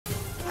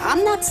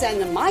I'm not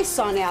sending my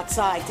son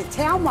outside to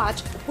town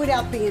watch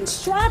without being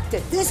strapped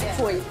at this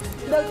point.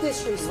 No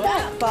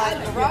disrespect,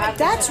 but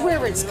that's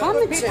where it's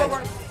coming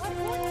to.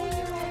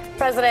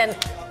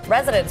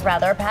 Residents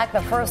packed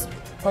the first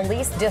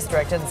police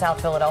district in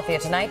South Philadelphia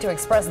tonight to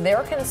express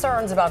their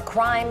concerns about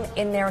crime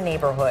in their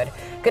neighborhood.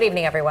 Good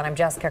evening, everyone. I'm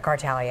Jessica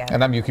Cartalia.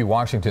 And I'm Yuki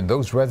Washington.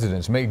 Those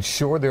residents made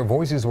sure their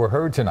voices were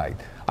heard tonight.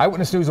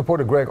 Eyewitness News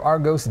reporter Greg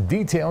Argos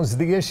details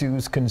the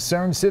issues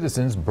concerned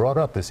citizens brought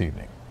up this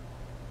evening.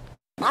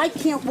 I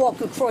can't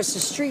walk across the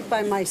street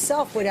by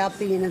myself without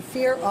being in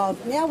fear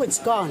of, now it's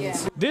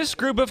guns. This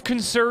group of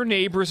concerned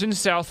neighbors in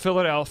South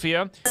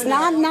Philadelphia. It's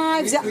not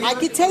knives. I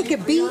could take a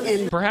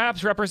beating.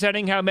 Perhaps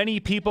representing how many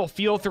people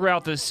feel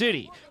throughout the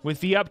city, with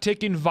the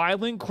uptick in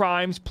violent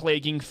crimes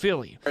plaguing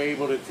Philly. We're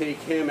able to take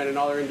him and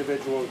another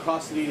individual in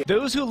custody.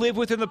 Those who live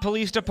within the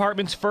police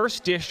department's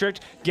first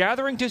district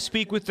gathering to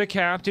speak with the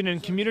captain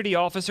and community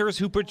officers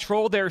who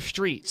patrol their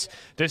streets.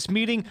 This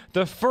meeting,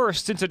 the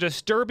first since a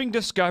disturbing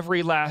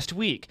discovery last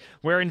week,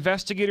 where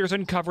investigators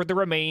uncovered the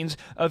remains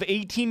of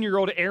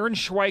 18-year-old Aaron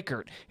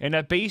Schweikert in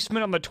a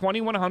basement on the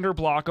 2100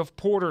 block of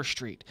Porter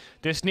Street.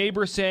 This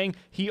neighbor saying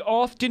he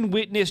often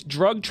witnessed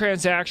drug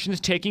transactions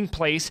taking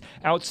place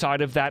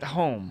outside of that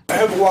home. I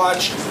have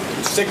watched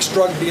 6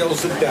 drug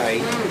deals a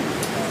day.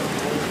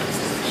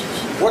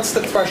 What's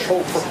the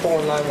threshold for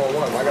calling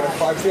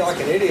 911? I feel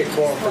like an idiot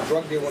calling for a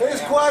drug deal.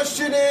 His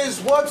question is,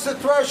 what's the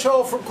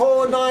threshold for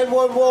calling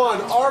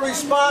 911? Our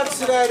response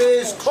to that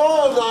is,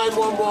 call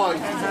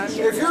 911.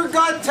 If your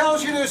gut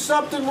tells you there's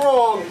something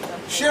wrong,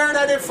 share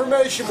that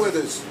information with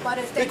us.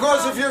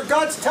 Because if your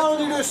gut's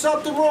telling you there's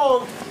something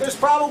wrong, there's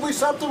probably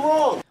something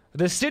wrong.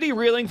 The city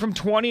reeling from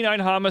 29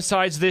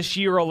 homicides this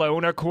year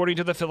alone, according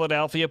to the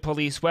Philadelphia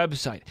police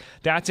website.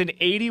 That's an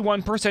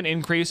 81%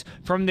 increase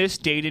from this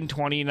date in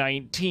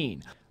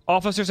 2019.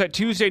 Officers at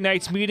Tuesday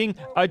night's meeting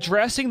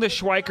addressing the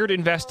Schweikert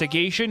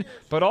investigation,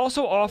 but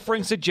also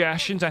offering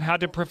suggestions on how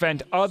to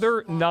prevent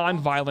other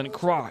non-violent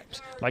crimes,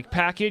 like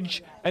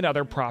package and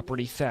other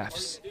property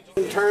thefts.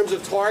 In terms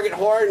of target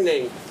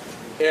hardening,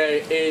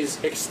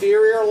 is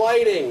exterior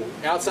lighting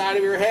outside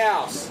of your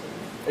house.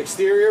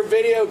 Exterior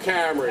video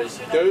cameras,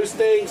 those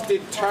things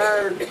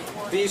deter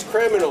these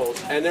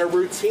criminals, and they're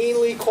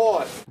routinely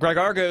caught. Greg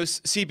Argos,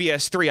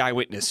 CBS 3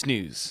 Eyewitness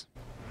News.